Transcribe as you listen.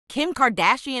Kim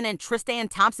Kardashian and Tristan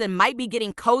Thompson might be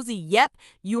getting cozy. Yep,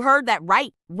 you heard that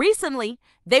right. Recently,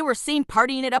 they were seen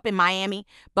partying it up in Miami.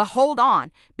 But hold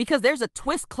on, because there's a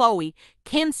twist. Khloe,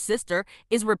 Kim's sister,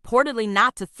 is reportedly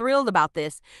not too thrilled about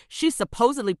this. She's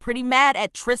supposedly pretty mad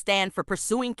at Tristan for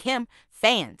pursuing Kim.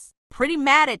 Fans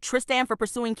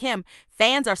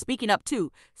are speaking up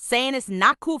too, saying it's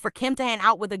not cool for Kim to hang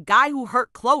out with a guy who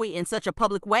hurt Khloe in such a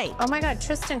public way. Oh my God,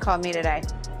 Tristan called me today.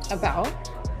 About?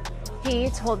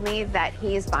 He told me that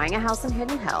he's buying a house in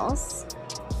Hidden Hills.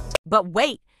 But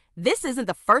wait, this isn't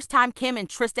the first time Kim and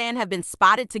Tristan have been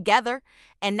spotted together.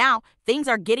 And now things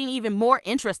are getting even more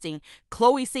interesting.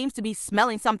 Khloe seems to be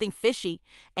smelling something fishy.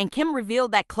 And Kim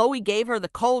revealed that Khloe gave her the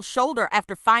cold shoulder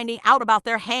after finding out about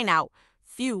their hangout.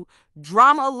 Phew,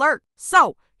 drama alert.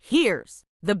 So here's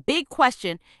the big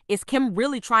question. Is Kim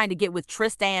really trying to get with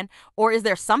Tristan, or is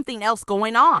there something else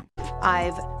going on?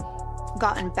 I've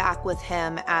gotten back with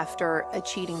him after a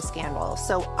cheating scandal.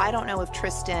 So I don't know if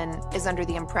Tristan is under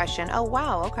the impression, oh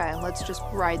wow, okay, let's just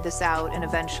ride this out and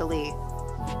eventually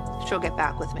she'll get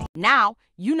back with me. Now,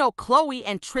 you know Khloe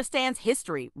and Tristan's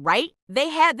history, right? They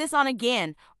had this on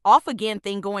again, off again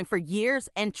thing going for years,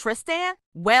 and Tristan,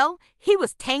 well, he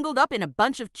was tangled up in a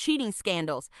bunch of cheating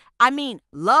scandals. I mean,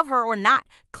 love her or not,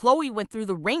 Khloe went through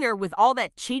the ringer with all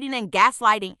that cheating and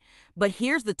gaslighting. But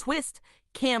here's the twist.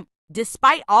 Kim,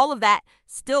 despite all of that,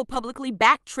 still publicly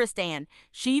backed Tristan.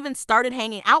 She even started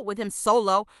hanging out with him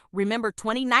solo. Remember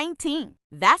 2019?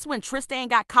 That's when Tristan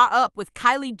got caught up with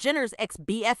Kylie Jenner's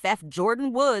ex-BFF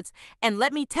Jordyn Woods. And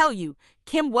let me tell you,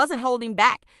 Kim wasn't holding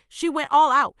back. She went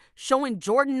all out, showing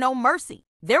Jordyn no mercy.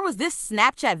 There was this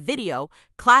Snapchat video,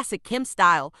 classic Kim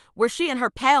style, where she and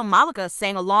her pal Malika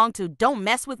sang along to "Don't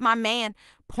Mess With My Man,"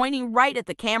 pointing right at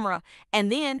the camera.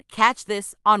 And then, catch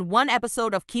this, on one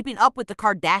episode of Keeping Up with the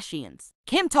Kardashians,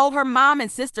 Kim told her mom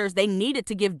and sisters they needed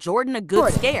to give Jordyn a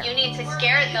good scare. You need to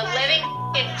scare the living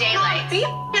daylights.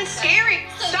 Be scary.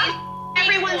 Stop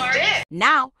everyone's dick.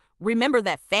 Now, remember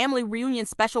that family reunion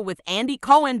special with Andy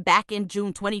Cohen back in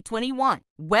June 2021?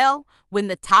 Well, when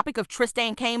the topic of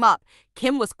Tristan came up,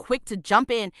 Kim was quick to jump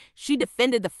in. She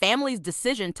defended the family's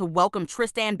decision to welcome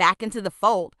Tristan back into the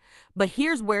fold. But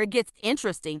here's where it gets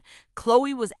interesting.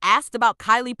 Khloe was asked about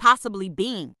Kylie possibly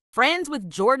being friends with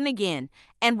Jordyn again.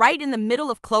 And right in the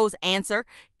middle of Khloe's answer,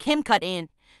 Kim cut in.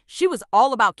 She was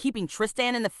all about keeping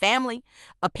Tristan in the family,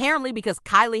 apparently because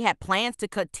Kylie had plans to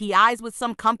cut ties with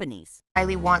some companies.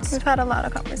 Kylie wants We've had a lot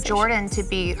of conversations. Jordyn to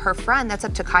be her friend. That's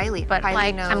up to Kylie. But Kylie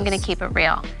like, knows. I'm gonna keep it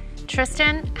real.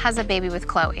 Tristan has a baby with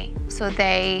Khloe. So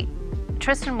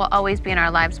Tristan will always be in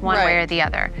our lives one way or the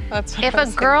other. That's what If I a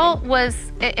was girl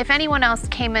if anyone else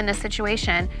came in a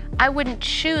situation, I wouldn't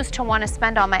choose to want to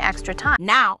spend all my extra time.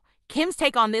 Now, Kim's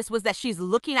take on this was that she's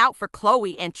looking out for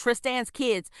Khloe and Tristan's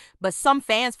kids, but some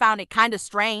fans found it kind of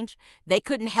strange. They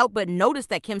couldn't help but notice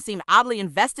that Kim seemed oddly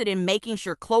invested in making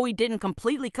sure Khloe didn't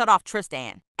completely cut off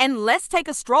Tristan. And let's take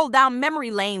a stroll down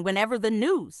memory lane. Whenever the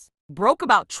news broke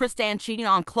about Tristan cheating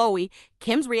on Khloe,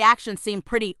 Kim's reaction seemed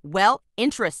pretty, well,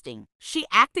 interesting. She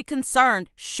acted concerned,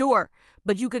 sure,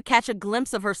 but you could catch a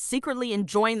glimpse of her secretly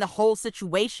enjoying the whole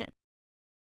situation.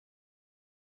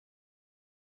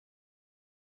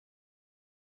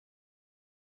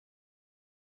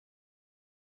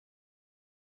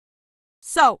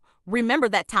 So, remember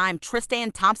that time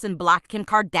Tristan Thompson blocked Kim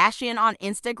Kardashian on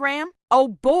Instagram? Oh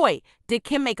boy, did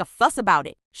Kim make a fuss about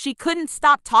it. She couldn't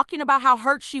stop talking about how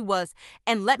hurt she was.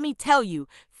 And let me tell you,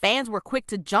 fans were quick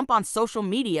to jump on social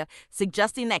media,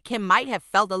 suggesting that Kim might have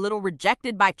felt a little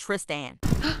rejected by Tristan.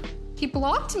 He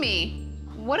blocked me.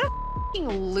 What a f***ing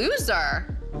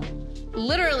loser.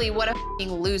 Literally, what a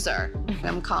f***ing loser.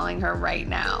 I'm calling her right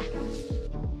now.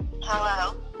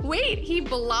 Hello? Wait, he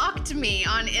blocked me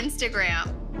on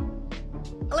Instagram.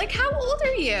 Like, how old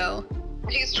are you?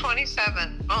 He's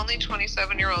 27. Only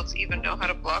 27-year-olds even know how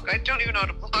to block. I don't even know how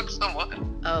to block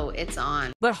someone. Oh, it's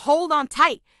on. But hold on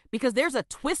tight, because there's a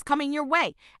twist coming your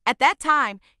way. At that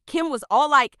time, Kim was all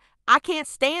like, I can't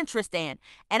stand Tristan,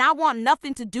 and I want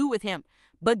nothing to do with him.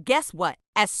 But guess what?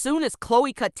 As soon as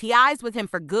Khloe cut ties with him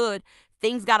for good,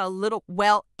 things got a little,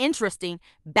 well, interesting.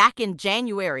 Back in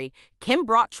January, Kim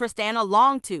brought Tristan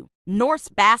along to North's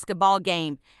basketball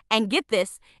game. And get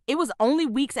this, it was only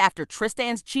weeks after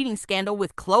Tristan's cheating scandal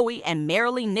with Khloe and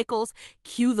Marilee Nichols.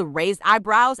 Cue the raised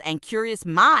eyebrows and curious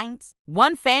minds.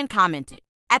 One fan commented,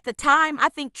 at the time, I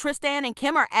think Tristan and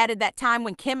Kim are added that time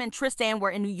when Kim and Tristan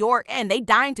were in New York and they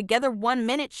dined together 1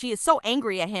 minute. She is so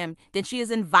angry at him. Then she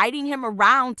is inviting him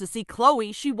around to see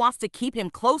Khloe. She wants to keep him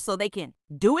close so they can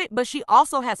do it, but she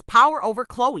also has power over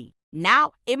Khloe.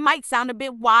 Now, it might sound a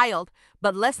bit wild,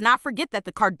 but let's not forget that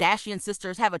the Kardashian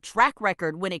sisters have a track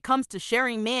record when it comes to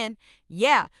sharing men.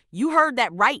 Yeah, you heard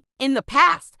that right. In the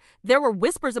past, there were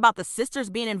whispers about the sisters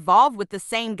being involved with the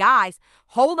same guys.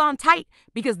 Hold on tight,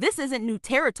 because this isn't new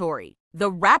territory.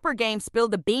 The rapper Game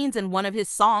spilled the beans in one of his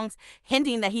songs,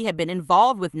 hinting that he had been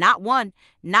involved with not one,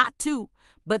 not two,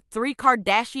 but 3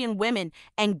 Kardashian women.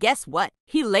 And guess what?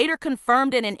 He later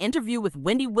confirmed in an interview with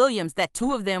Wendy Williams that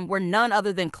 2 of them were none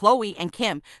other than Khloe and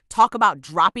Kim. Talk about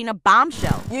dropping a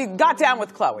bombshell. You got down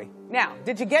with Khloe. Now,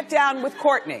 did you get down with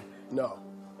Kourtney? No.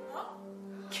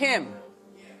 Kim.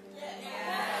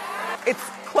 It's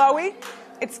Khloe.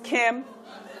 It's Kim.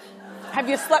 Have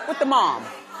you slept with the mom?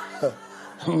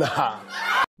 Nah.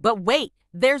 But wait,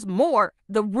 there's more.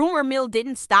 The rumor mill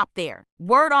didn't stop there.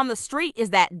 Word on the street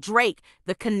is that Drake,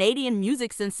 the Canadian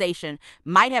music sensation,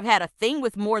 might have had a thing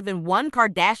with more than one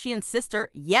Kardashian sister.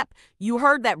 Yep, you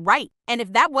heard that right. And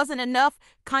if that wasn't enough,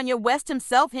 Kanye West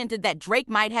himself hinted that Drake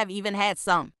might have even had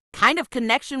some kind of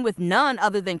connection with none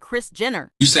other than Kris Jenner.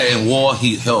 You say in war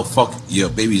he'll fuck your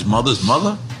baby's mother's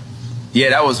mother?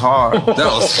 Yeah, that was hard. That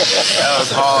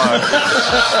was hard.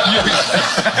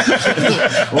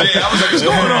 Yeah, I was like, what's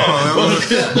going on?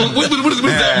 What does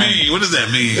that mean? What does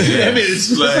that mean? Yeah, I mean,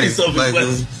 it's like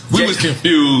we was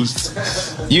confused.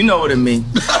 You know what it means.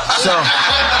 So,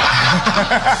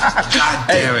 God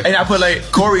damn it. And I put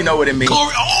like, Corey know what it means.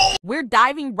 Corey, oh! We're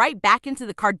diving right back into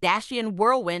the Kardashian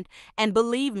whirlwind, and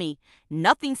believe me,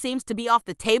 nothing seems to be off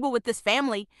the table with this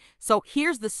family. So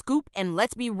here's the scoop, and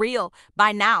let's be real.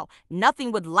 By now,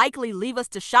 nothing would likely leave us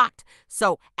to shocked.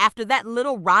 So after that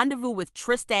little rendezvous with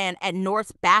Tristan at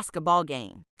North's basketball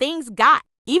game, things got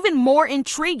even more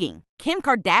intriguing. Kim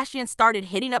Kardashian started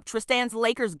hitting up Tristan's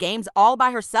Lakers games all by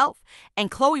herself,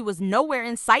 and Khloe was nowhere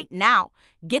in sight now.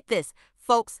 Get this,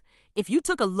 folks. If you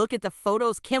took a look at the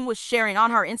photos Kim was sharing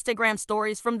on her Instagram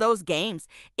stories from those games,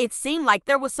 it seemed like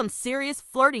there was some serious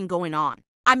flirting going on.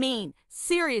 I mean,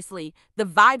 seriously, the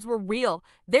vibes were real.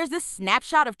 There's this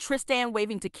snapshot of Tristan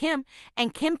waving to Kim,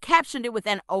 and Kim captioned it with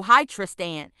an "Oh hi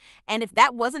Tristan." And if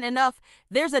that wasn't enough,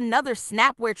 there's another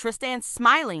snap where Tristan's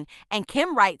smiling, and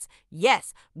Kim writes,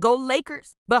 "Yes, go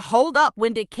Lakers." But hold up,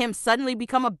 when did Kim suddenly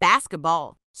become a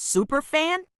basketball super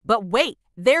fan? But wait,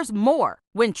 there's more.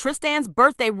 When Tristan's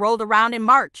birthday rolled around in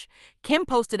March, Kim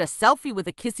posted a selfie with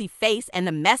a kissy face and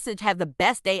the message, "Have the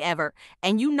best day ever."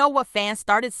 And you know what fans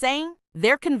started saying?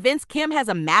 They're convinced Kim has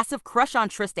a massive crush on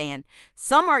Tristan.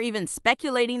 Some are even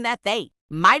speculating that they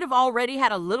might have already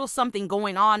had a little something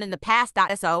going on in the past.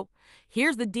 So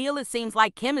here's the deal. It seems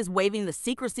like Kim is waving the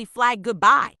secrecy flag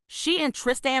goodbye. She and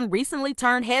Tristan recently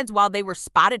turned heads while they were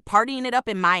spotted partying it up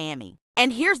in Miami.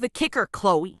 And here's the kicker,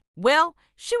 Khloe. Well,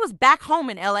 she was back home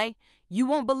in LA. You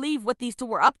won't believe what these 2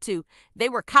 were up to. They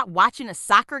were caught watching a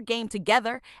soccer game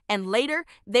together, and later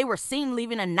they were seen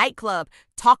leaving a nightclub.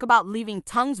 Talk about leaving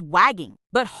tongues wagging.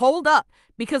 But hold up,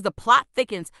 because the plot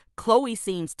thickens, Khloe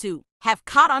seems to have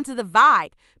caught onto the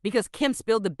vibe, because Kim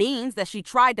spilled the beans that she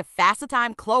tried to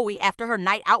FaceTime Khloe after her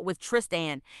night out with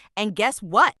Tristan. And guess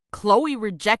what? Khloe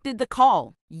rejected the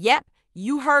call. Yep,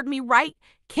 you heard me right.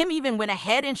 Kim even went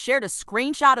ahead and shared a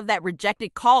screenshot of that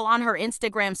rejected call on her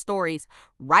Instagram stories,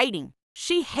 writing,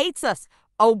 "She hates us.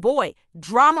 Oh boy,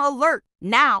 drama alert."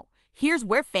 Now, here's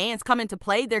where fans come into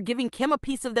play. They're giving Kim a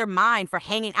piece of their mind for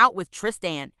hanging out with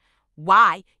Tristan.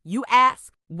 Why, you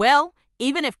ask? Well,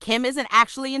 even if Kim isn't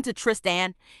actually into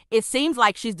Tristan, it seems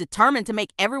like she's determined to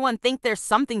make everyone think there's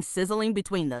something sizzling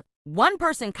between them. One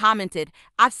person commented,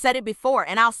 "I've said it before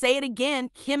and I'll say it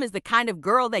again. Kim is the kind of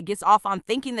girl that gets off on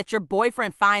thinking that your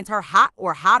boyfriend finds her hot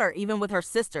or hotter even with her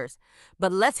sisters."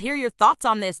 But let's hear your thoughts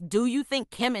on this. Do you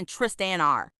think Kim and Tristan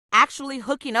are actually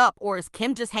hooking up, or is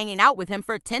Kim just hanging out with him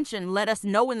for attention? Let us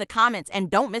know in the comments,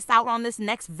 and don't miss out on this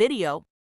next video.